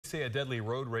say a deadly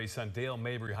road race on Dale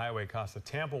Mabry Highway cost a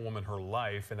Tampa woman her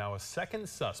life, and now a second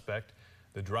suspect,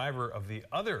 the driver of the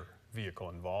other vehicle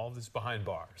involved, is behind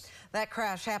bars. That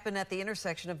crash happened at the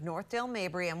intersection of North Dale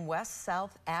Mabry and West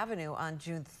South Avenue on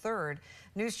June 3rd.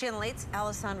 News Channel 8's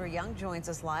Alessandra Young joins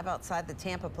us live outside the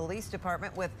Tampa Police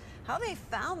Department with how they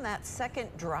found that second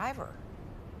driver.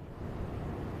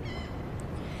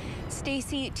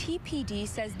 Stacy, TPD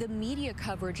says the media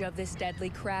coverage of this deadly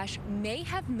crash may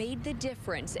have made the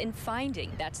difference in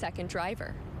finding that second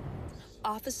driver.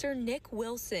 Officer Nick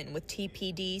Wilson with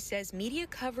TPD says media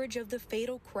coverage of the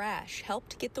fatal crash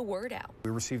helped get the word out.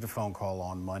 We received a phone call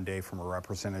on Monday from a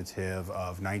representative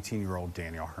of 19-year-old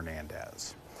Daniel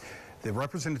Hernandez. The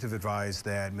representative advised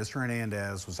that Mr.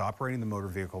 Hernandez was operating the motor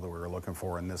vehicle that we were looking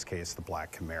for, in this case, the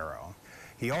black Camaro.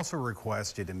 He also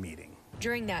requested a meeting.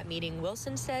 During that meeting,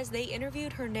 Wilson says they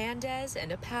interviewed Hernandez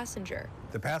and a passenger.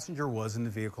 The passenger was in the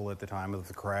vehicle at the time of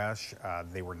the crash.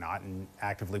 They were not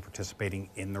actively participating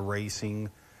in the racing.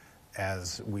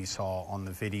 As we saw on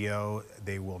the video,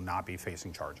 they will not be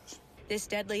facing charges. This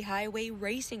deadly highway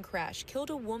racing crash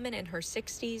killed a woman in her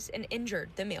 60s and injured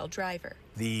the male driver.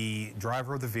 The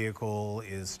driver of the vehicle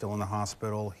is still in the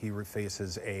hospital. He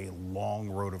faces a long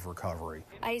road of recovery.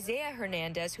 Isaiah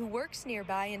Hernandez, who works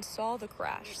nearby and saw the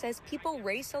crash, says people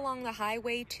race along the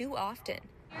highway too often.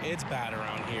 It's bad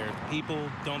around here. People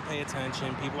don't pay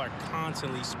attention. People are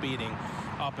constantly speeding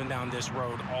up and down this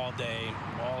road all day,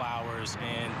 all hours,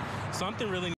 and something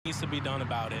really needs to be done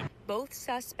about it. Both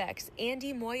suspects,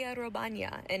 Andy Moya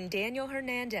Robanya and Daniel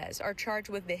Hernandez, are charged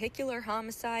with vehicular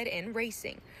homicide and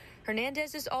racing.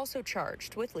 Hernandez is also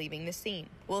charged with leaving the scene.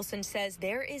 Wilson says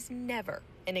there is never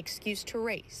an excuse to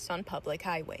race on public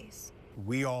highways.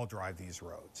 We all drive these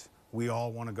roads. We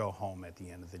all want to go home at the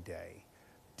end of the day.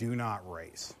 Do not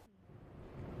race.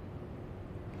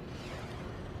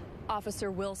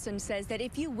 Officer Wilson says that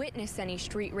if you witness any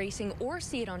street racing or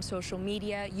see it on social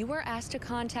media, you are asked to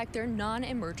contact their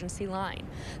non-emergency line.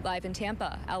 Live in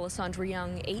Tampa, Alessandra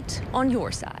Young, 8 on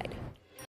your side.